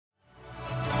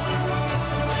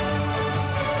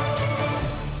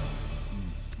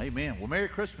Well, Merry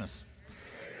Christmas.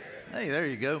 Hey, there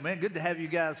you go, man. Good to have you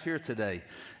guys here today.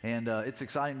 And it's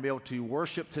exciting to be able to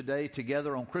worship today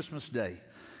together on Christmas Day.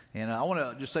 And I want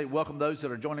to just say welcome those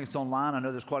that are joining us online. I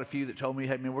know there's quite a few that told me,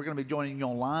 hey, man, we're going to be joining you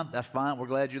online. That's fine. We're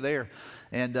glad you're there.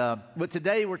 And but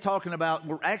today we're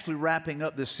actually wrapping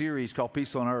up this series called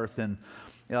Peace on Earth. And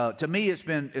to me, it's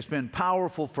been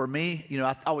powerful for me. You know,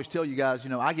 I always tell you guys, you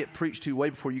know, I get preached to way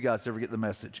before you guys ever get the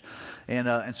message.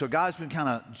 And so God's been kind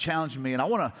of challenging me. And I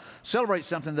want to celebrate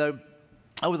something, though.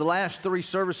 Over the last 3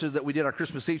 services that we did, our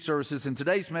Christmas Eve services, and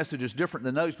today's message is different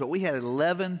than those, but we had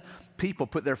 11 people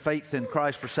put their faith in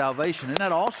Christ for salvation. Isn't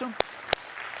that awesome?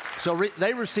 So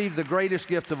they received the greatest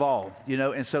gift of all, you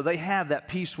know, and so they have that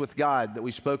peace with God that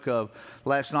we spoke of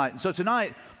last night. And so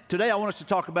today I want us to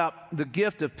talk about the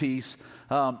gift of peace.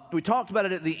 We talked about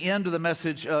it at the end of the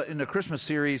message in the Christmas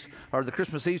series, or the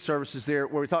Christmas Eve services there,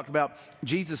 where we talked about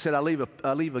Jesus said, I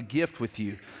leave a gift with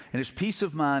you, and it's peace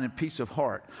of mind and peace of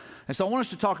heart. And so I want us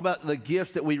to talk about the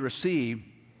gifts that we receive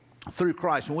through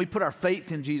Christ. When we put our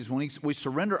faith in Jesus, when we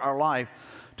surrender our life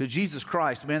to Jesus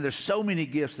Christ, man, there's so many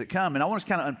gifts that come. And I want us to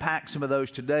kind of unpack some of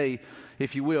those today,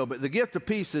 if you will. But the gift of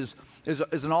peace is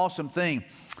an awesome thing.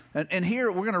 And here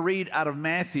we're going to read out of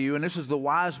Matthew, and this is the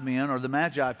wise men, or the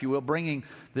magi, if you will, bringing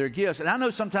their gifts. And I know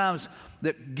sometimes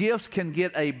that gifts can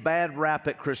get a bad rap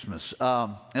at Christmas.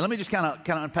 And let me just kind of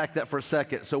unpack that for a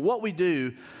second. So what we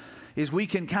do is we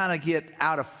can kind of get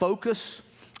out of focus,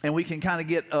 and we can kind of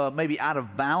get maybe out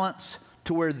of balance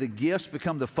to where the gifts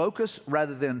become the focus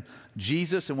rather than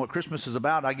Jesus and what Christmas is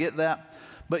about. I get that.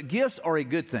 But gifts are a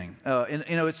good thing. And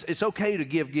you know, it's okay to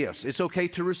give gifts. It's okay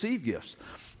to receive gifts.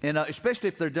 And especially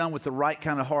if they're done with the right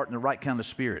kind of heart and the right kind of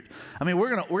spirit. I mean,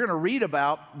 we're gonna read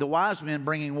about the wise men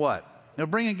bringing what? They're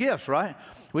bringing gifts, right?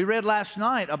 We read last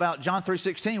night about John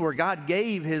 3:16, where God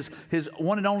gave his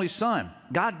one and only Son.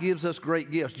 God gives us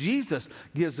great gifts. Jesus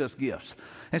gives us gifts.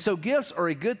 And so gifts are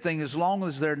a good thing as long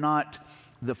as they're not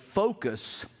the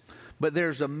focus, but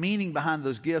there's a meaning behind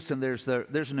those gifts, and there's an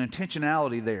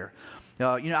intentionality there.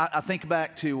 You know, I think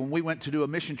back to when we went to do a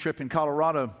mission trip in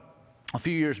Colorado a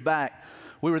few years back.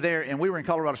 We were there, and we were in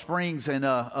Colorado Springs, and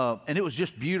it was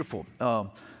just beautiful.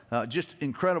 Just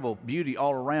incredible beauty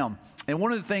all around. And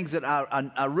one of the things that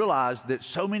I realized that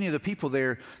so many of the people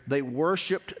there, they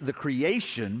worshiped the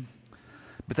creation,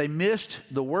 but they missed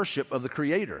the worship of the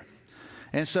Creator.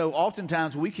 And so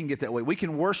oftentimes we can get that way. We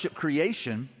can worship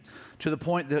creation to the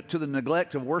point to the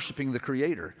neglect of worshiping the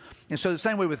Creator. And so the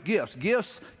same way with gifts.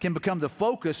 Gifts can become the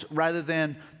focus rather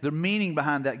than the meaning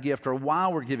behind that gift or why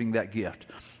we're giving that gift.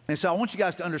 And so I want you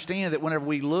guys to understand that whenever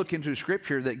we look into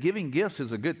Scripture, that giving gifts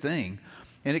is a good thing.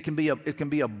 And it can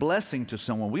be a blessing to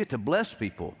someone. We get to bless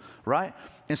people, right?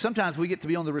 And sometimes we get to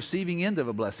be on the receiving end of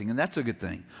a blessing, and that's a good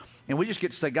thing. And we just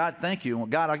get to say, God, thank you.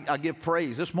 And God, I give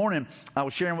praise. This morning, I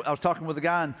was talking with a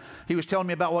guy, and he was telling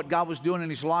me about what God was doing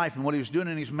in his life and what he was doing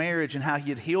in his marriage and how he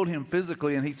had healed him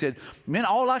physically. And he said, man,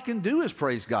 all I can do is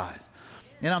praise God.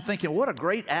 And I'm thinking, what a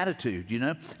great attitude, you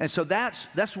know? And so that's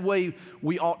the way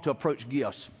we ought to approach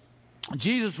gifts.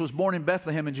 Jesus was born in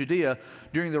Bethlehem in Judea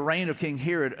during the reign of King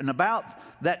Herod. And about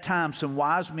that time, some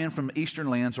wise men from eastern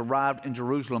lands arrived in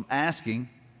Jerusalem asking,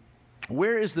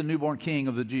 where is the newborn king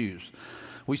of the Jews?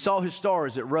 We saw his star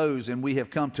as it rose, and we have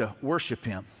come to worship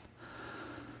him.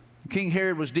 King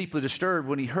Herod was deeply disturbed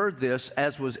when he heard this,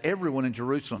 as was everyone in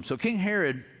Jerusalem. So King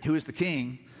Herod, who is the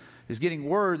king, is getting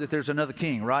word that there's another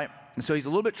king, right? And so he's a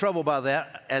little bit troubled by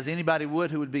that, as anybody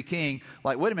would who would be king.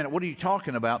 Like, wait a minute, what are you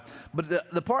talking about? But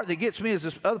the part that gets me is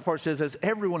this other part says, as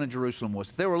everyone in Jerusalem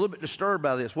was. They were a little bit disturbed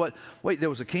by this. Wait, there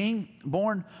was a king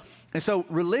born? And so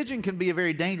religion can be a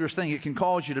very dangerous thing. It can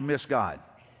cause you to miss God.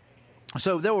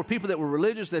 So there were people that were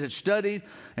religious that had studied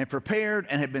and prepared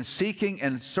and had been seeking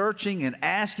and searching and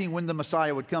asking when the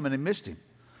Messiah would come, and they missed him.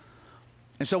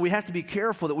 And so we have to be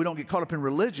careful that we don't get caught up in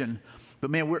religion, but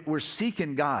man, we're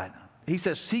seeking God. He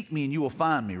says, seek me and you will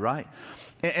find me, right?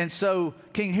 And so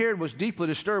King Herod was deeply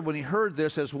disturbed when he heard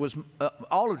this, as was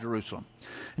all of Jerusalem.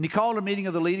 And he called a meeting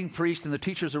of the leading priests and the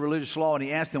teachers of religious law, and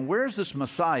he asked them, where's this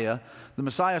Messiah, the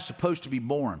Messiah supposed to be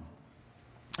born?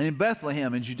 And in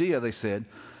Bethlehem in Judea, they said,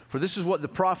 for this is what the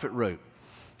prophet wrote.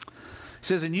 It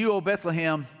says, and you, O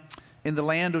Bethlehem, in the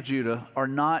land of Judah, are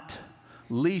not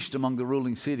least among the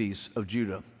ruling cities of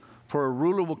Judah. For a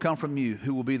ruler will come from you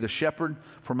who will be the shepherd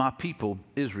for my people,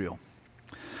 Israel.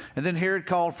 And then Herod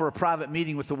called for a private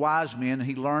meeting with the wise men, and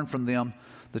he learned from them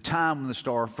the time when the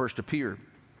star first appeared.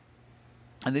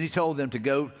 And then he told them to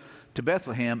go to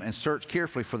Bethlehem and search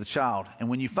carefully for the child. And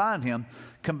when you find him,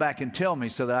 come back and tell me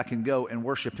so that I can go and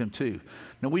worship him too.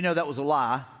 Now, we know that was a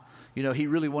lie. You know, he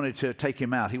really wanted to take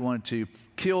him out. He wanted to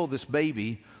kill this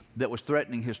baby that was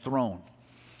threatening his throne.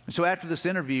 And so after this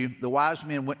interview, the wise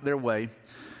men went their way,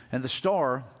 and the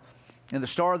star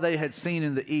they had seen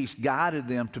in the east guided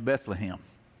them to Bethlehem.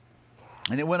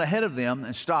 And it went ahead of them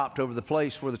and stopped over the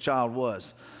place where the child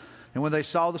was. And when they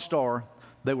saw the star,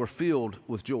 they were filled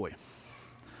with joy.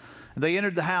 And they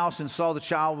entered the house and saw the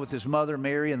child with his mother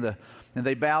Mary, and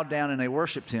they bowed down and they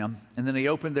worshipped him. And then they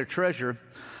opened their treasure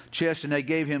chest and they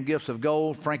gave him gifts of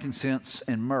gold, frankincense,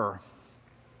 and myrrh.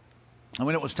 And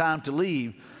when it was time to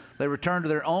leave, they returned to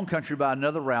their own country by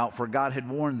another route, for God had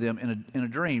warned them in a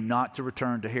dream not to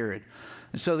return to Herod.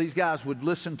 And so these guys would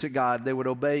listen to God. They would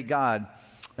obey God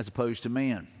as opposed to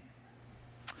man.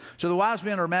 So the wise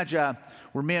men, or magi,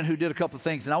 were men who did a couple of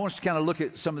things. And I want us to kind of look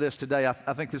at some of this today.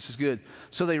 I think this is good.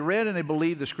 So they read and they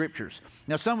believed the Scriptures.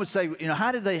 Now some would say,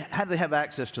 how did they have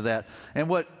access to that? And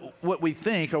what we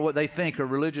think, or what they think, or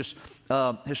religious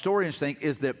historians think,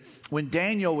 is that when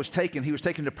Daniel was taken, he was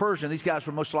taken to Persia. And these guys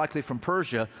were most likely from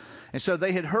Persia. And so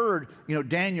they had heard,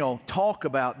 Daniel talk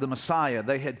about the Messiah.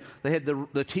 They had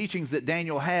the teachings that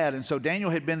Daniel had. And so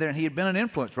Daniel had been there, and he had been an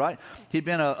influence, right? He'd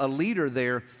been a leader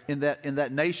there in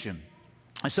that nation.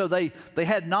 And so they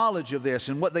had knowledge of this,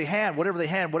 and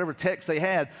whatever text they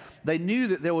had, they knew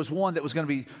that there was one that was going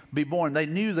to be born. They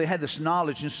knew they had this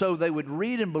knowledge, and so they would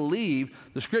read and believe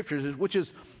the Scriptures, which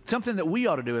is something that we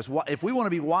ought to do. If we want to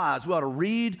be wise, we ought to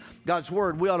read God's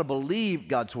Word. We ought to believe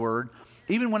God's Word,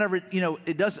 even whenever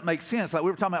it doesn't make sense. Like we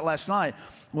were talking about last night,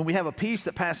 when we have a peace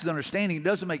that passes understanding, it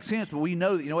doesn't make sense, but we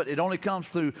know that it only comes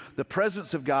through the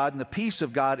presence of God and the peace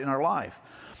of God in our life.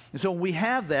 And so when we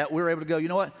have that, we're able to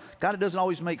go, God, it doesn't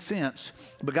always make sense,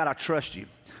 but God, I trust you.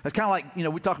 It's kind of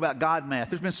like, we talk about God math.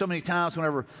 There's been so many times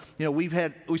whenever,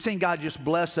 we've seen God just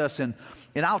bless us. And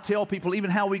I'll tell people even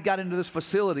how we got into this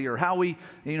facility, or how we,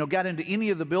 got into any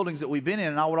of the buildings that we've been in.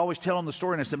 And I would always tell them the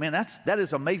story. And I said, man, that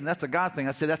is amazing. That's a God thing.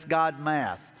 I said, that's God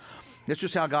math. That's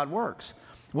just how God works.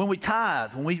 When we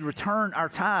tithe, when we return our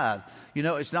tithe,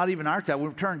 it's not even our tithe. We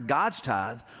return God's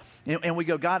tithe. And we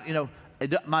go, God,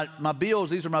 my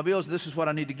bills, these are my bills. This is what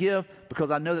I need to give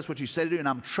because I know that's what you say to do, and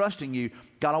I'm trusting you.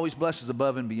 God always blesses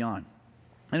above and beyond.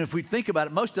 And if we think about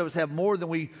it, most of us have more than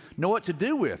we know what to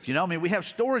do with. We have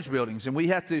storage buildings, and we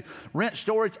have to rent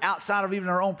storage outside of even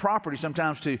our own property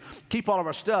sometimes to keep all of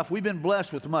our stuff. We've been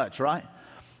blessed with much, right?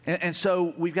 And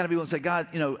so we've got to be able to say, God,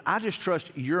 I just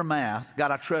trust your math. God,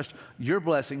 I trust your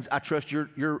blessings. I trust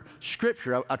your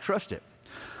Scripture. I trust it.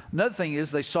 Another thing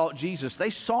is they sought Jesus. They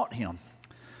sought him.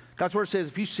 God's Word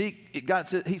says, He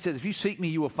says, if you seek me,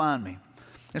 you will find me.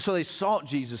 And so they sought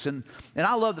Jesus. And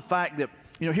I love the fact that,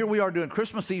 here we are doing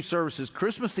Christmas Eve services,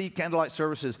 Christmas Eve candlelight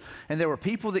services, and there were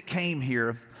people that came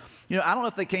here. I don't know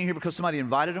if they came here because somebody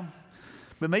invited them,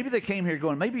 but maybe they came here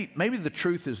going, maybe the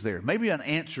truth is there. Maybe an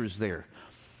answer is there.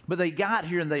 But they got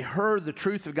here and they heard the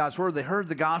truth of God's Word. They heard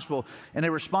the gospel, and they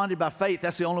responded by faith.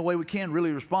 That's the only way we can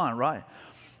really respond, right?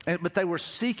 But they were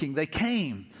seeking. They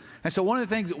came. And so one of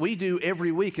the things that we do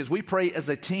every week is we pray as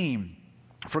a team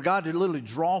for God to literally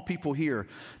draw people here,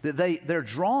 that they're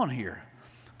drawn here.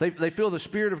 They feel the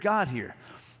Spirit of God here.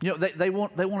 They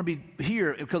want to be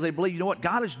here because they believe,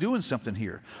 God is doing something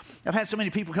here. I've had so many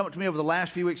people come up to me over the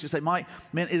last few weeks and say, Mike,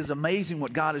 man, it is amazing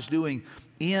what God is doing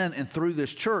in and through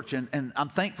this church, and I'm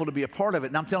thankful to be a part of it.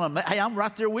 And I'm telling them, hey, I'm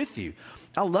right there with you.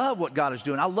 I love what God is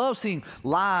doing. I love seeing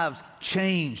lives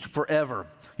changed forever.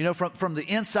 From the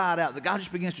inside out, that God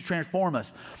just begins to transform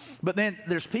us. But then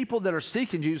there's people that are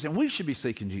seeking Jesus, and we should be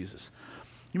seeking Jesus.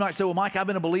 You might say, well, Mike, I've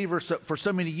been a believer for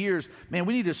so many years. Man,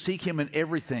 we need to seek him in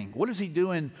everything. What is he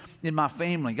doing in my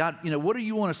family? God, what do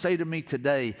you want to say to me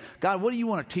today? God, what do you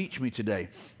want to teach me today?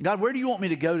 God, where do you want me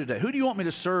to go today? Who do you want me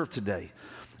to serve today?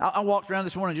 I walked around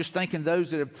this morning just thanking those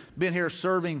that have been here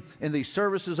serving in these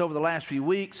services over the last few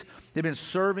weeks. They've been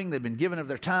serving. They've been giving of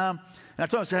their time. And I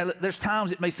told them, there's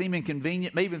times it may seem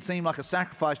inconvenient, may even seem like a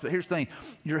sacrifice, but here's the thing.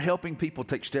 You're helping people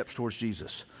take steps towards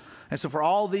Jesus. And so for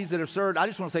all these that have served, I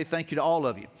just want to say thank you to all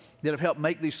of you that have helped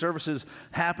make these services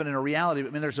happen in a reality.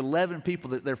 But, there's 11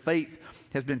 people that their faith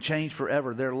has been changed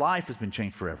forever. Their life has been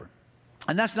changed forever.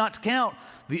 And that's not to count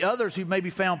the others who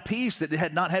maybe found peace that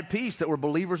had not had peace, that were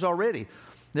believers already.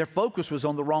 Their focus was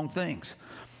on the wrong things.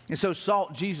 And so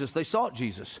sought Jesus. They sought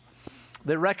Jesus.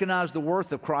 They recognized the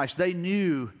worth of Christ. They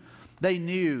knew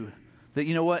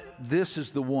that, this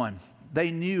is the one.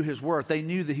 They knew his worth. They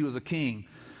knew that he was a king.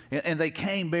 And they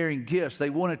came bearing gifts. They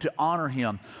wanted to honor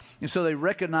him. And so they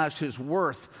recognized his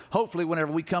worth. Hopefully,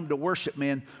 whenever we come to worship,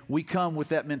 we come with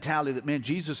that mentality that,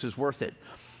 Jesus is worth it.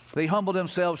 They humbled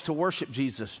themselves to worship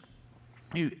Jesus.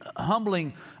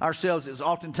 Humbling ourselves is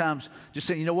oftentimes just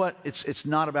saying, it's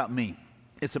not about me.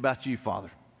 It's about you,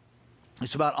 Father.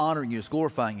 It's about honoring you. It's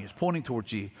glorifying you. It's pointing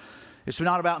towards you. It's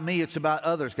not about me, it's about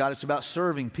others, God. It's about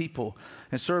serving people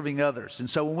and serving others. And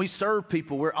so when we serve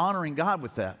people, we're honoring God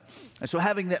with that. And so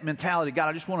having that mentality,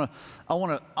 God, I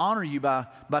want to honor you by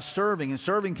serving, and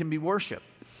serving can be worship.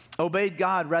 Obeyed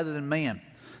God rather than man.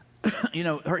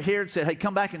 Herod said, hey,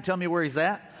 come back and tell me where he's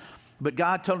at. But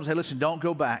God told him, hey, listen, don't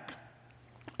go back.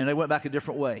 And they went back a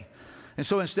different way. And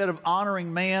so instead of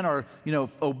honoring man or,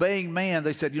 obeying man,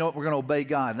 they said, you know what, we're going to obey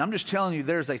God. And I'm just telling you,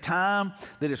 there's a time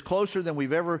that is closer than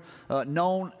we've ever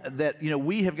known that,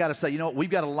 we have got to say, you know what, we've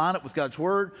got to line up with God's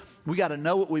word. We got to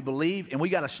know what we believe, and we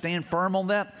got to stand firm on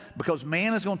that, because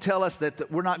man is going to tell us that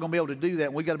we're not going to be able to do that.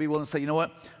 And we got to be willing to say, you know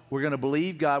what, we're going to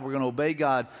believe God, we're going to obey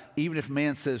God, even if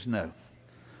man says no.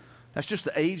 That's just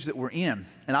the age that we're in.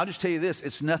 And I'll just tell you this,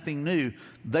 it's nothing new.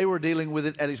 They were dealing with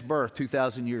it at his birth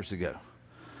 2,000 years ago.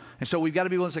 And so we've got to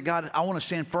be willing to say, God, I want to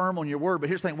stand firm on your word. But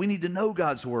here's the thing, we need to know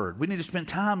God's word. We need to spend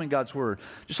time in God's word.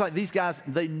 Just like these guys,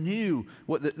 they knew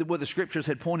what the scriptures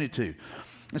had pointed to.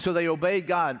 And so they obeyed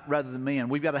God rather than man.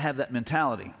 We've got to have that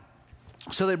mentality.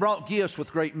 So they brought gifts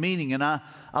with great meaning. And I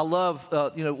love,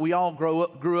 we all grew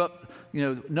up,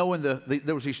 knowing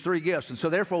there was these three gifts. And so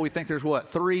therefore we think there's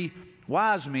three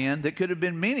wise men. That could have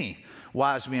been many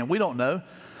wise men. We don't know.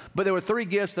 But there were three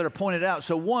gifts that are pointed out.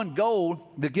 So one, gold,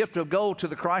 the gift of gold to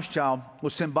the Christ child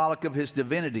was symbolic of his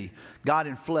divinity, God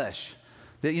in flesh.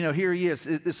 That, here he is.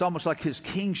 It's almost like his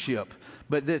kingship,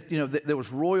 but that, there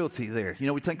was royalty there.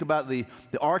 We think about the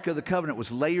Ark of the Covenant was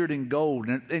layered in gold,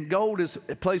 and gold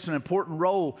plays an important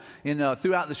role in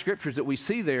throughout the scriptures that we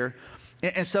see there.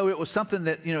 And so it was something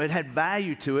that, it had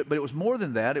value to it, but it was more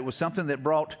than that. It was something that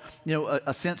brought,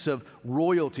 a sense of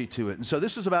royalty to it. And so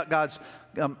this is about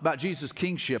about Jesus'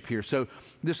 kingship here. So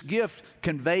this gift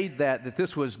conveyed that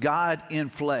this was God in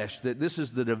flesh, that this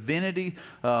is the divinity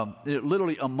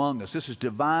literally among us. This is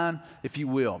divine, if you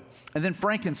will. And then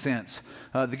frankincense,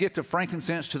 the gift of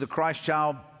frankincense to the Christ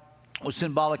child was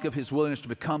symbolic of his willingness to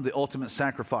become the ultimate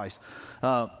sacrifice.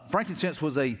 Frankincense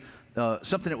was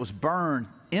something that was burned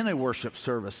in a worship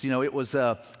service. It was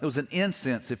an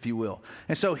incense, if you will.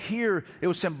 And so here it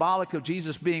was symbolic of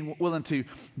Jesus being willing to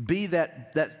be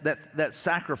that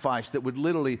sacrifice that would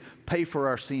literally pay for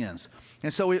our sins.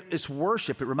 And so it's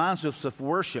worship. It reminds us of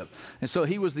worship. And so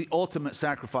he was the ultimate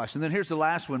sacrifice. And then here's the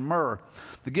last one, myrrh.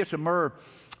 The gift of myrrh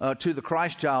to the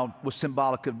Christ child was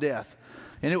symbolic of death.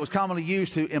 And it was commonly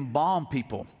used to embalm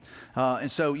people.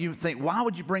 And so you think, why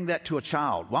would you bring that to a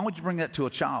child? Why would you bring that to a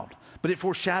child? But it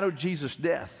foreshadowed Jesus'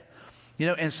 death.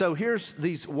 And so here's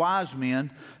these wise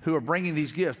men who are bringing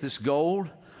these gifts, this gold,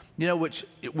 which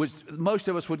most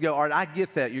of us would go, all right, I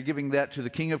get that. You're giving that to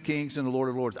the King of Kings and the Lord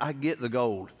of Lords. I get the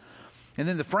gold. And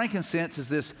then the frankincense is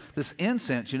this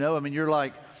incense, you're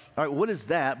like, all right, what is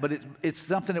that? But it's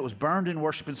something that was burned in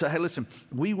worship and said, hey, listen,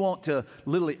 we want to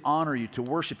literally honor you, to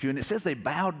worship you. And it says they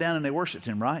bowed down and they worshiped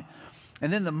him, right?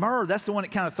 And then the myrrh, that's the one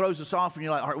that kind of throws us off, and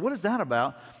you're like, all right, what is that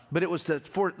about? But it was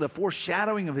for the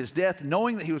foreshadowing of his death,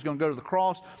 knowing that he was going to go to the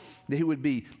cross, that he would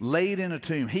be laid in a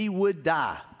tomb. He would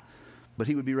die, but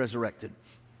he would be resurrected.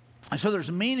 And so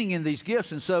there's meaning in these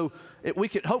gifts, and so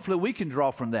hopefully we can draw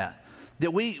from that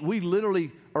we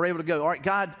literally are able to go, all right,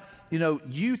 God,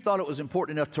 you thought it was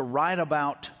important enough to write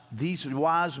about these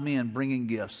wise men bringing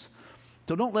gifts.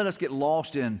 So don't let us get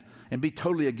lost in and be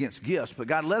totally against gifts, but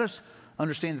God, let us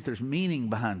understand that there's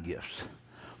meaning behind gifts,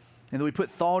 and that we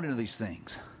put thought into these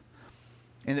things,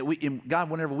 and that God,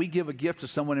 whenever we give a gift to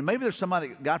someone, and maybe there's somebody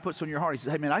God puts on your heart, he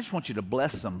says, hey man, I just want you to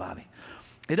bless somebody.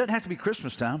 It doesn't have to be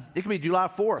Christmas time. It can be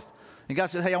July 4th. And God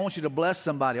says, hey, I want you to bless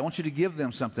somebody. I want you to give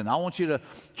them something. I want you to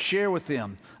share with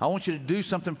them. I want you to do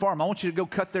something for them. I want you to go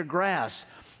cut their grass.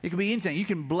 It can be anything. You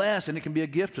can bless, and it can be a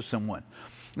gift to someone.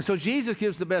 And so Jesus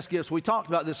gives the best gifts. We talked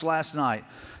about this last night.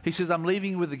 He says, I'm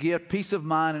leaving you with a gift, peace of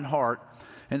mind and heart.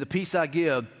 And the peace I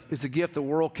give is the gift the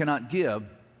world cannot give.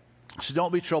 So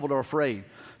don't be troubled or afraid.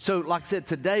 So like I said,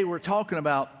 today we're talking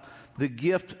about the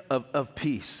gift of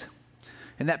peace.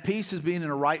 And that peace is being in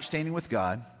a right standing with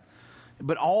God.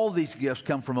 But all these gifts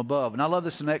come from above. And I love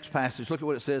this next passage. Look at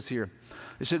what it says here.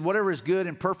 It said, whatever is good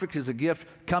and perfect is a gift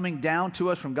coming down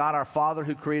to us from God our Father,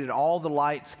 who created all the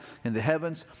lights in the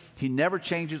heavens. He never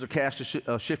changes or casts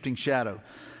a shifting shadow.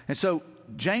 And so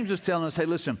James is telling us, hey,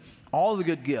 listen, all the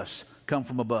good gifts come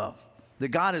from above. That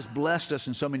God has blessed us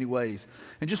in so many ways.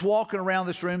 And just walking around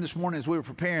this room this morning as we were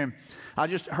preparing, I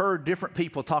just heard different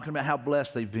people talking about how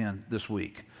blessed they've been this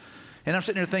week. And I'm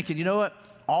sitting there thinking, you know what?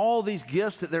 All these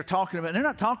gifts that they're talking about, they're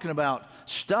not talking about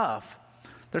stuff.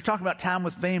 They're talking about time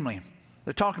with family.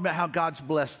 They're talking about how God's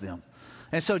blessed them.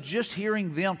 And so just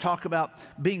hearing them talk about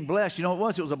being blessed, you know what it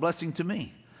was? It was a blessing to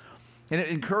me. And it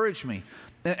encouraged me.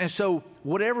 And so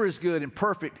whatever is good and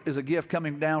perfect is a gift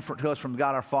coming down to us from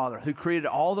God our Father, who created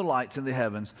all the lights in the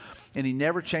heavens, and he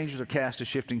never changes or casts a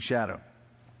shifting shadow.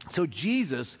 So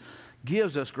Jesus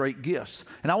gives us great gifts.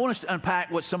 And I want us to unpack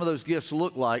what some of those gifts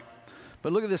look like.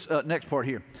 But look at this next part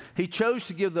here. He chose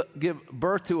to give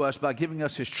birth to us by giving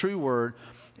us his true word,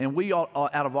 and we out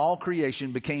of all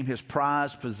creation became his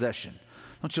prized possession.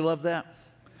 Don't you love that?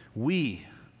 We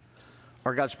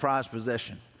are God's prized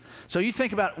possession. So you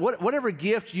think about whatever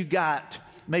gift you got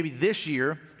maybe this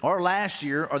year or last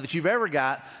year or that you've ever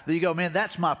got, that you go, man,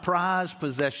 that's my prized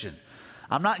possession.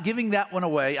 I'm not giving that one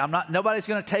away. Nobody's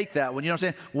going to take that one. You know what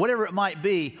I'm saying? Whatever it might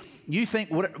be, you think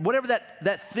whatever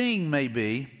that thing may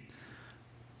be,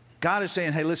 God is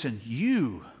saying, hey, listen,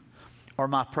 you are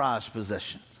my prized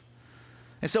possession.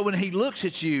 And so when he looks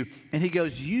at you and he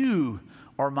goes, you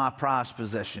are my prized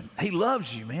possession. He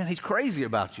loves you, man. He's crazy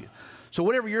about you. So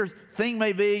whatever your thing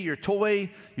may be, your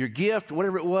toy, your gift,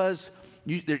 whatever it was,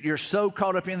 you're so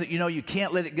caught up in that you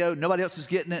can't let it go. Nobody else is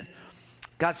getting it.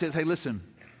 God says, hey, listen,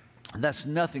 that's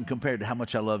nothing compared to how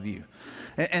much I love you.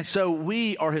 And so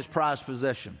we are his prized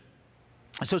possession.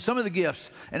 So some of the gifts,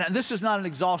 and this is not an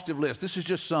exhaustive list, this is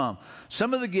just some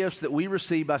of the gifts that we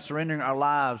receive by surrendering our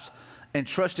lives and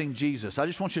trusting Jesus. I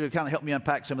just want you to kind of help me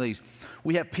unpack some of these.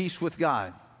 We have peace with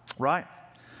God, right?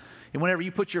 And whenever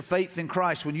you put your faith in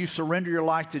Christ, when you surrender your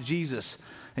life to Jesus,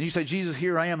 and you say, Jesus,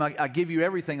 here I am, I give you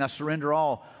everything, I surrender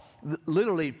all.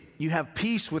 Literally, you have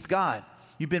peace with God.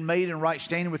 You've been made in right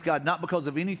standing with God, not because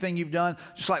of anything you've done.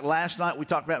 Just like last night we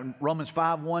talked about in Romans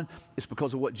 5:1, it's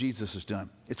because of what Jesus has done.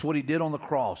 It's what he did on the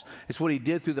cross. It's what he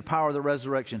did through the power of the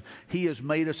resurrection. He has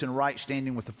made us in right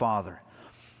standing with the Father.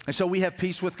 And so we have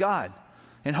peace with God.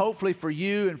 And hopefully for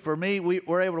you and for me,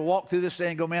 we're able to walk through this day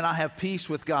and go, man, I have peace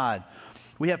with God.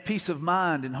 We have peace of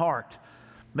mind and heart.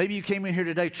 Maybe you came in here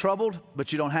today troubled,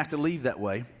 but you don't have to leave that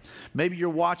way. Maybe you're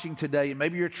watching today, and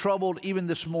maybe you're troubled even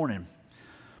this morning,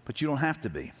 but you don't have to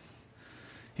be.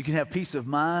 You can have peace of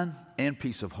mind and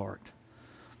peace of heart.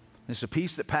 It's a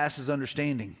peace that passes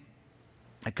understanding.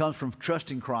 It comes from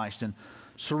trusting Christ and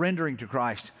surrendering to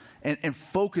Christ and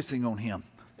focusing on him.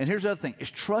 And here's the other thing, is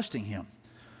trusting him.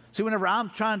 See, whenever I'm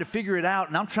trying to figure it out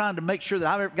and I'm trying to make sure that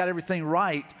I've got everything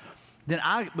right, then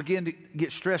I begin to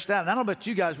get stressed out. And I don't know about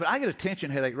you guys, but I get a tension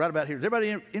headache right about here. Does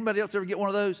anybody else ever get one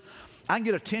of those? I can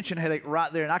get a tension headache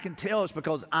right there, and I can tell it's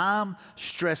because I'm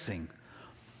stressing.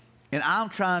 And I'm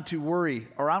trying to worry,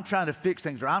 or I'm trying to fix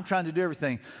things, or I'm trying to do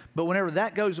everything. But whenever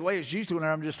that goes away, it's usually when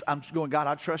I'm just going, God,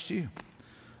 I trust you.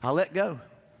 I let go.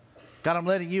 God, I'm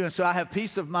letting you. And so I have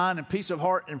peace of mind and peace of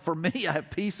heart. And for me, I have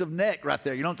peace of neck right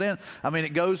there. You know what I'm saying? I mean,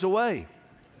 it goes away.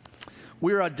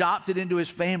 We are adopted into his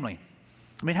family.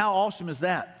 I mean, how awesome is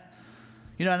that?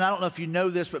 And I don't know if you know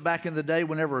this, but back in the day,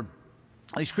 whenever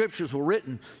these scriptures were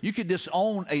written, you could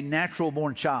disown a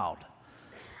natural-born child,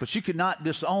 but you could not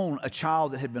disown a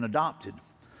child that had been adopted.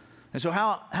 And so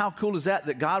how cool is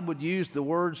that God would use the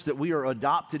words that we are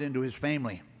adopted into his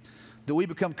family, that we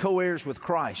become co-heirs with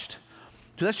Christ.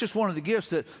 So that's just one of the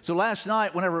gifts. So last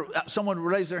night, whenever someone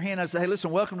raised their hand, I said, hey,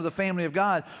 listen, welcome to the family of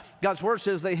God. God's word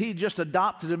says that he just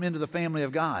adopted them into the family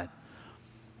of God.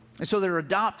 And so they're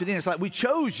adopted in. It's like we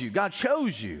chose you. God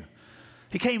chose you.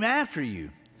 He came after you.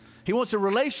 He wants a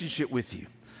relationship with you.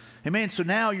 Amen. So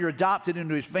now you're adopted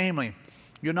into his family.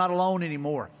 You're not alone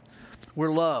anymore.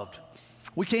 We're loved.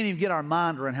 We can't even get our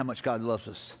mind around how much God loves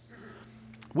us.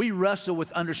 We wrestle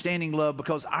with understanding love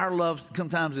because our love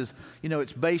sometimes is,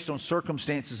 it's based on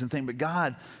circumstances and things. But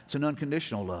God, it's an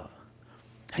unconditional love.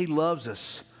 He loves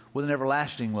us with an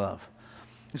everlasting love.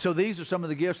 And so these are some of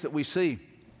the gifts that we see.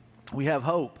 We have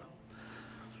hope.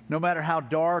 No matter how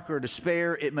dark or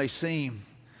despair it may seem,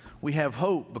 we have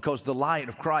hope because the light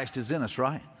of Christ is in us,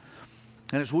 right?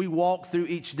 And as we walk through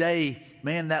each day,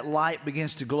 man, that light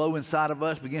begins to glow inside of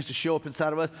us, begins to show up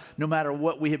inside of us. No matter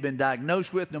what we have been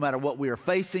diagnosed with, no matter what we are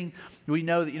facing, we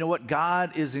know that,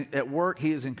 God is at work.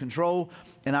 He is in control,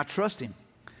 and I trust him.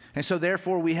 And so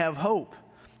therefore we have hope.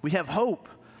 We have hope.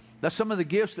 That's some of the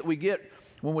gifts that we get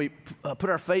when we put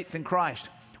our faith in Christ.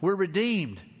 We're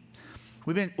redeemed.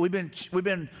 We've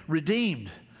been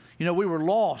redeemed. We were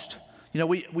lost.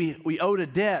 We owed a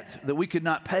debt that we could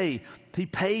not pay. He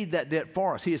paid that debt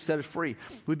for us. He has set us free.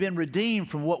 We've been redeemed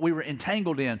from what we were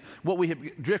entangled in, what we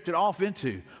have drifted off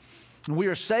into. And we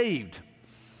are saved.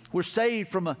 We're saved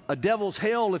from a devil's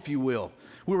hell, if you will.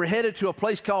 We were headed to a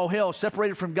place called hell,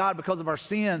 separated from God because of our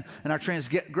sin and our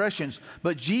transgressions.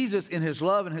 But Jesus, in his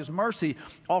love and his mercy,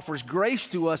 offers grace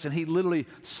to us, and he literally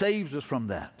saves us from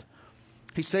that.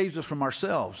 He saves us from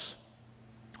ourselves.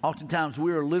 Oftentimes,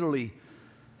 we are literally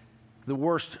the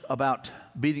worst about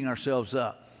beating ourselves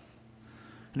up.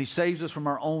 And he saves us from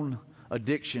our own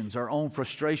addictions, our own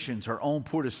frustrations, our own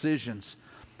poor decisions.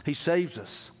 He saves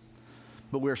us,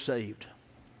 but we're saved.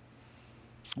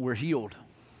 We're healed.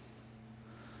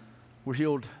 We're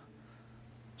healed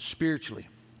spiritually.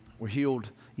 We're healed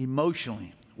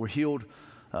emotionally. We're healed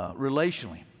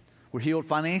relationally. We're healed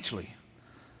financially.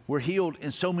 We're healed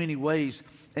in so many ways.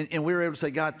 And we're able to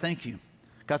say, God, thank you.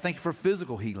 God, thank you for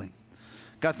physical healing.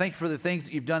 God, thank you for the things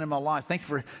that you've done in my life. Thank you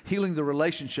for healing the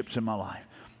relationships in my life.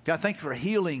 God, thank you for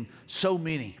healing so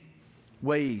many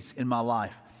ways in my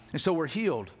life. And so we're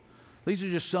healed. These are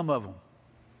just some of them.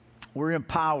 We're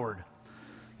empowered.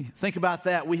 Think about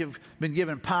that. We have been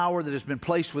given power that has been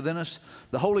placed within us.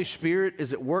 The Holy Spirit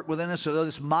is at work within us. So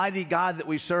this mighty God that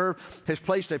we serve has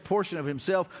placed a portion of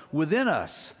himself within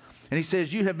us. And he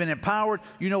says, you have been empowered.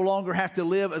 You no longer have to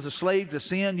live as a slave to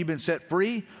sin. You've been set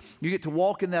free. You get to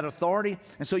walk in that authority.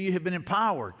 And so you have been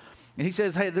empowered. And he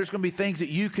says, hey, there's going to be things that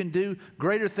you can do,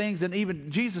 greater things than even,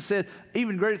 Jesus said,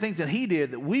 even greater things than he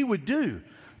did that we would do.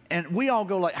 And we all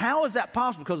go like, how is that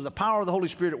possible? Because of the power of the Holy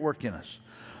Spirit at work in us.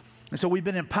 And so we've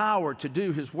been empowered to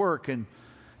do his work and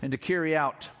to carry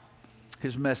out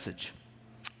his message.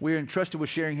 We're entrusted with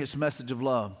sharing his message of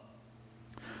love.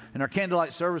 In our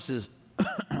candlelight services,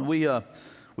 we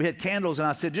had candles, and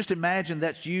I said, just imagine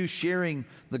that's you sharing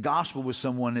the gospel with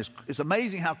someone. It's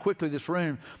amazing how quickly this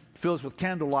room fills with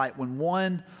candlelight when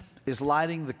one is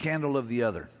lighting the candle of the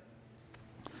other.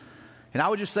 And I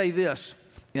would just say this,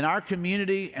 in our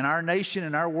community, in our nation,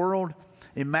 in our world,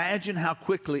 imagine how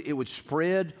quickly it would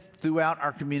spread throughout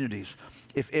our communities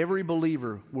if every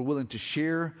believer were willing to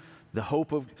share the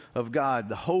hope of God,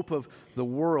 the hope of the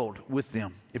world with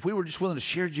them. If we were just willing to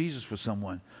share Jesus with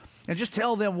someone and just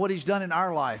tell them what he's done in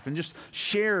our life and just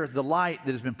share the light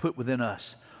that has been put within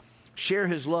us. Share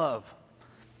his love.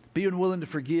 Being willing to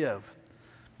forgive.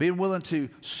 Being willing to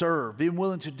serve. Being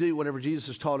willing to do whatever Jesus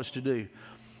has taught us to do.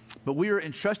 But we are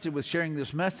entrusted with sharing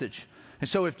this message. And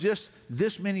so if just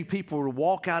this many people were to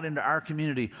walk out into our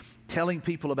community telling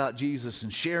people about Jesus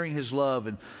and sharing his love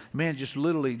and, man, just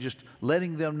literally just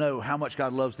letting them know how much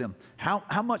God loves them,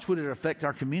 how much would it affect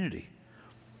our community?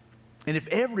 And if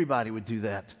everybody would do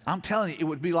that, I'm telling you, it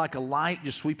would be like a light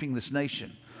just sweeping this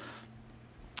nation.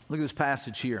 Look at this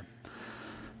passage here.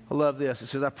 I love this. It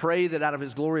says, I pray that out of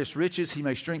his glorious riches he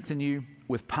may strengthen you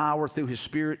with power through his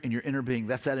Spirit in your inner being.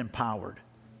 That's that empowered.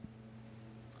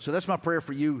 So that's my prayer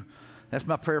for you. That's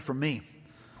my prayer for me.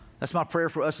 That's my prayer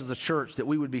for us as a church, that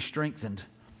we would be strengthened.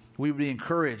 We would be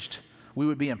encouraged. We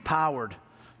would be empowered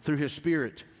through his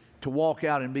Spirit to walk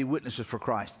out and be witnesses for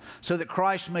Christ, so that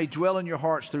Christ may dwell in your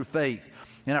hearts through faith.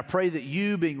 And I pray that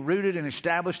you, being rooted and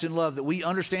established in love, that we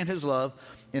understand his love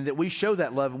and that we show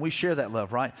that love and we share that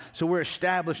love, right? So we're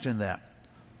established in that.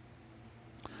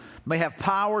 May have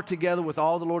power together with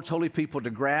all the Lord's holy people to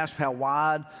grasp how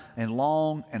wide and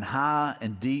long and high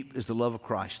and deep is the love of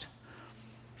Christ.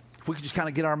 If we could just kind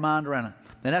of get our mind around it.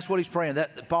 And that's what he's praying.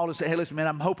 That Paul is saying, hey, listen, man,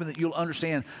 I'm hoping that you'll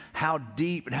understand how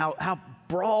deep and how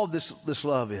broad this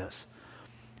love is.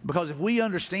 Because if we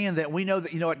understand that, we know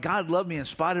that, you know what, God loved me in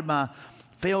spite of my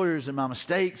failures and my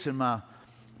mistakes and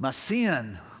my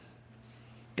sin.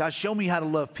 God, show me how to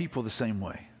love people the same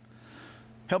way.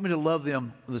 Help me to love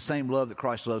them with the same love that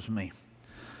Christ loves me.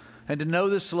 And to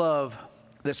know this love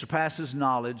that surpasses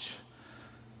knowledge,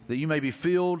 that you may be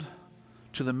filled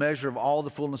to the measure of all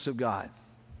the fullness of God.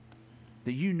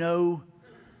 That you know,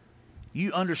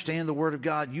 you understand the Word of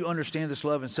God, you understand this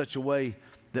love in such a way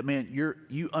that, man,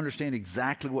 you understand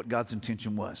exactly what God's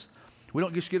intention was. We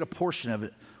don't just get a portion of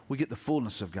it, we get the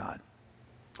fullness of God.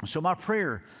 So my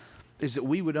prayer is that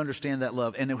we would understand that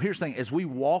love. And here's the thing, as we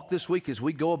walk this week, as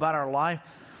we go about our life,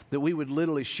 that we would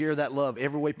literally share that love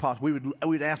every way possible. We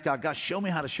would ask God, God, show me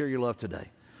how to share your love today.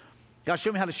 God,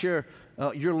 show me how to share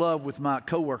your love with my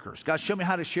coworkers. God, show me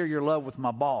how to share your love with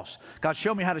my boss. God,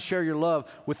 show me how to share your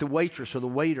love with the waitress or the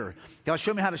waiter. God,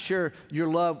 show me how to share your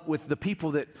love with the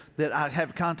people that I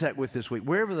have contact with this week,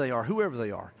 wherever they are, whoever they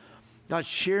are. God,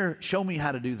 show me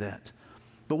how to do that.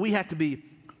 But we have to be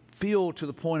filled to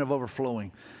the point of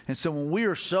overflowing. And so when we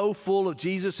are so full of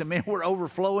Jesus and, man, we're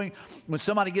overflowing, when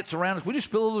somebody gets around us, we just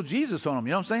spill a little Jesus on them.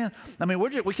 You know what I'm saying? I mean,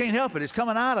 we can't help it. It's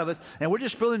coming out of us, and we're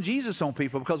just spilling Jesus on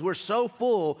people because we're so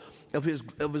full of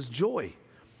his joy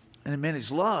and, man,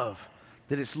 his love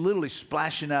that it's literally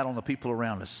splashing out on the people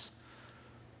around us.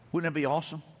 Wouldn't that be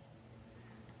awesome?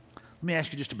 Let me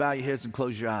ask you just to bow your heads and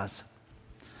close your eyes.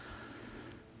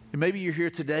 And maybe you're here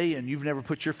today and you've never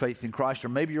put your faith in Christ, or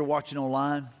maybe you're watching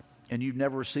online and you've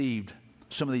never received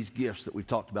some of these gifts that we've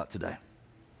talked about today.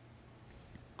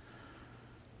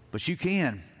 But you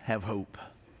can have hope.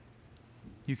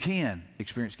 You can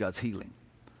experience God's healing.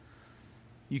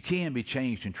 You can be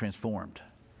changed and transformed.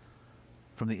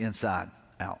 from the inside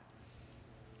out.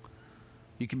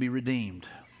 You can be redeemed.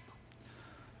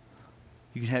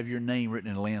 You can have your name written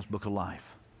in the Lamb's Book of Life.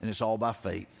 And it's all by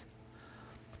faith.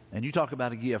 And you talk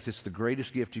about a gift. It's the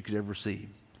greatest gift you could ever receive.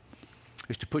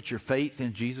 It's to put your faith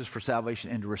in Jesus for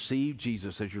salvation and to receive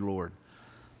Jesus as your Lord.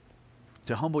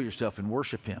 To humble yourself and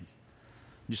worship Him.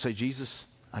 You say, Jesus,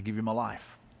 I give you my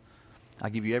life.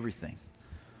 I give you everything.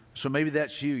 So maybe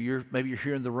that's you. Maybe you're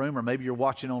here in the room or maybe you're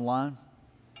watching online.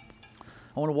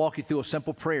 I want to walk you through a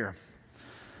simple prayer.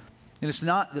 And it's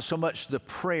not so much the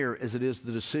prayer as it is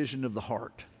the decision of the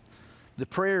heart. The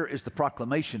prayer is the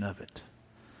proclamation of it.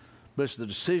 But it's the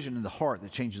decision in the heart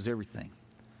that changes everything.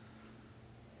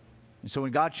 And so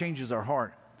when God changes our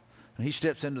heart, and He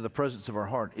steps into the presence of our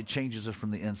heart, it changes us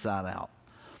from the inside out.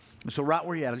 And so right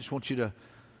where you're at, I just want you to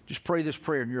just pray this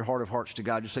prayer in your heart of hearts to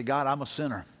God. Just say, God, I'm a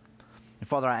sinner. And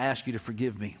Father, I ask you to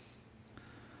forgive me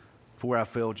for where I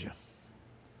failed you.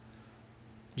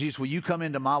 Jesus, will you come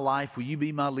into my life? Will you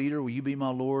be my leader? Will you be my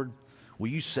Lord? Will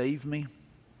you save me?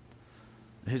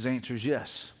 His answer is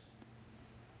yes.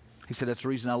 He said, that's the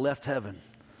reason I left heaven,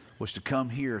 was to come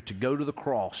here, to go to the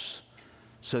cross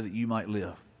so that you might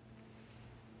live.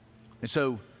 And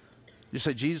so just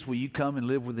say, Jesus, will you come and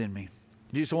live within me?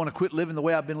 Jesus, I want to quit living the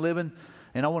way I've been living,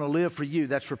 and I want to live for you.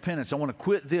 That's repentance. I want to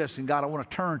quit this, and God, I want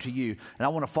to turn to you, and I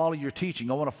want to follow your teaching.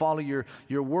 I want to follow your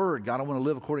word. God, I want to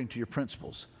live according to your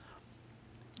principles.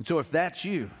 And so if that's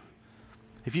you,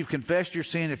 if you've confessed your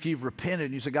sin, if you've repented,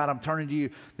 and you say, God, I'm turning to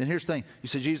you, then here's the thing. You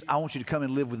say, Jesus, I want you to come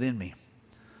and live within me.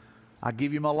 I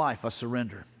give you my life. I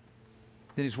surrender.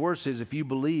 Then His word says, if you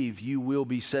believe, you will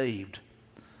be saved.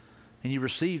 And you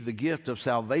receive the gift of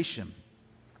salvation.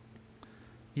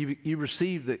 You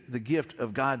receive the gift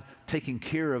of God taking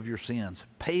care of your sins,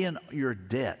 paying your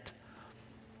debt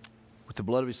with the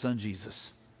blood of His Son,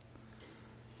 Jesus.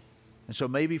 And so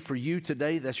maybe for you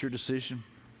today, that's your decision.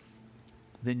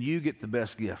 Then you get the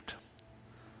best gift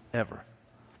ever.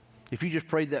 If you just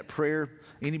prayed that prayer,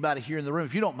 anybody here in the room,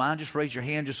 if you don't mind, just raise your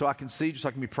hand just so I can see, just so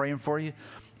I can be praying for you.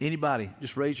 Anybody,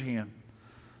 just raise your hand.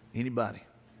 Anybody.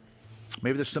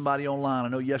 Maybe there's somebody online. I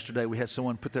know yesterday we had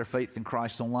someone put their faith in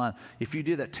Christ online. If you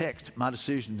did that, text my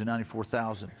decision to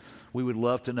 94,000. We would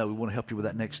love to know. We want to help you with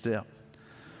that next step.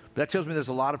 But that tells me there's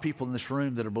a lot of people in this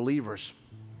room that are believers.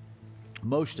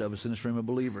 Most of us in this room are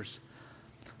believers.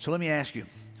 So let me ask you,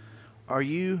 are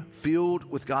you filled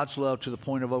with God's love to the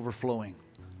point of overflowing?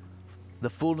 The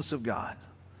fullness of God,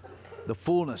 the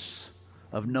fullness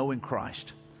of knowing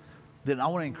Christ. Then I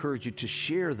want to encourage you to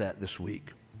share that this week.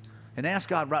 And ask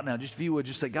God right now, just if you would,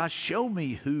 just say, God, show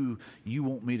me who you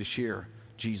want me to share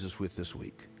Jesus with this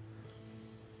week.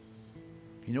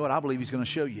 You know what? I believe He's going to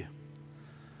show you.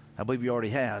 I believe He already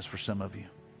has for some of you.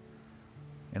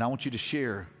 And I want you to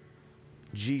share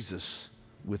Jesus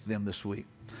with them this week.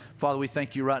 Father, we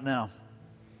thank you right now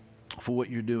for what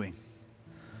you're doing.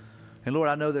 And Lord,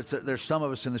 I know that there's some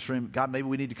of us in this room, God, maybe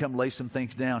we need to come lay some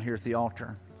things down here at the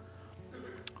altar.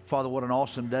 Father, what an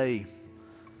awesome day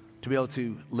to be able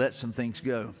to let some things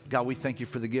go. God, we thank you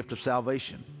for the gift of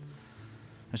salvation.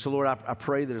 And so, Lord, I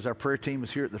pray that as our prayer team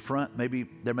is here at the front, maybe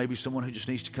there may be someone who just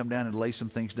needs to come down and lay some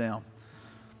things down.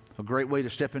 A great way to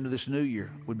step into this new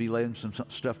year would be laying some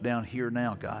stuff down here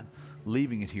now, God,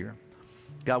 leaving it here.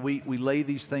 God, we lay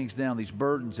these things down, these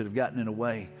burdens that have gotten in the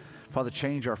way. Father,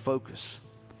 change our focus.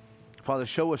 Father,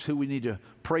 show us who we need to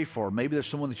pray for. Maybe there's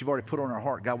someone that you've already put on our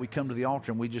heart. God, we come to the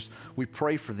altar and we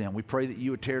pray for them. We pray that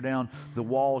you would tear down the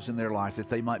walls in their life that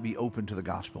they might be open to the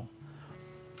gospel.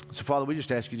 So, Father, we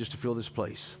just ask you just to fill this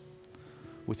place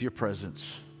with your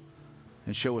presence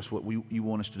and show us what you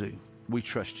want us to do. We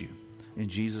trust you. In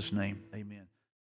Jesus' name, amen.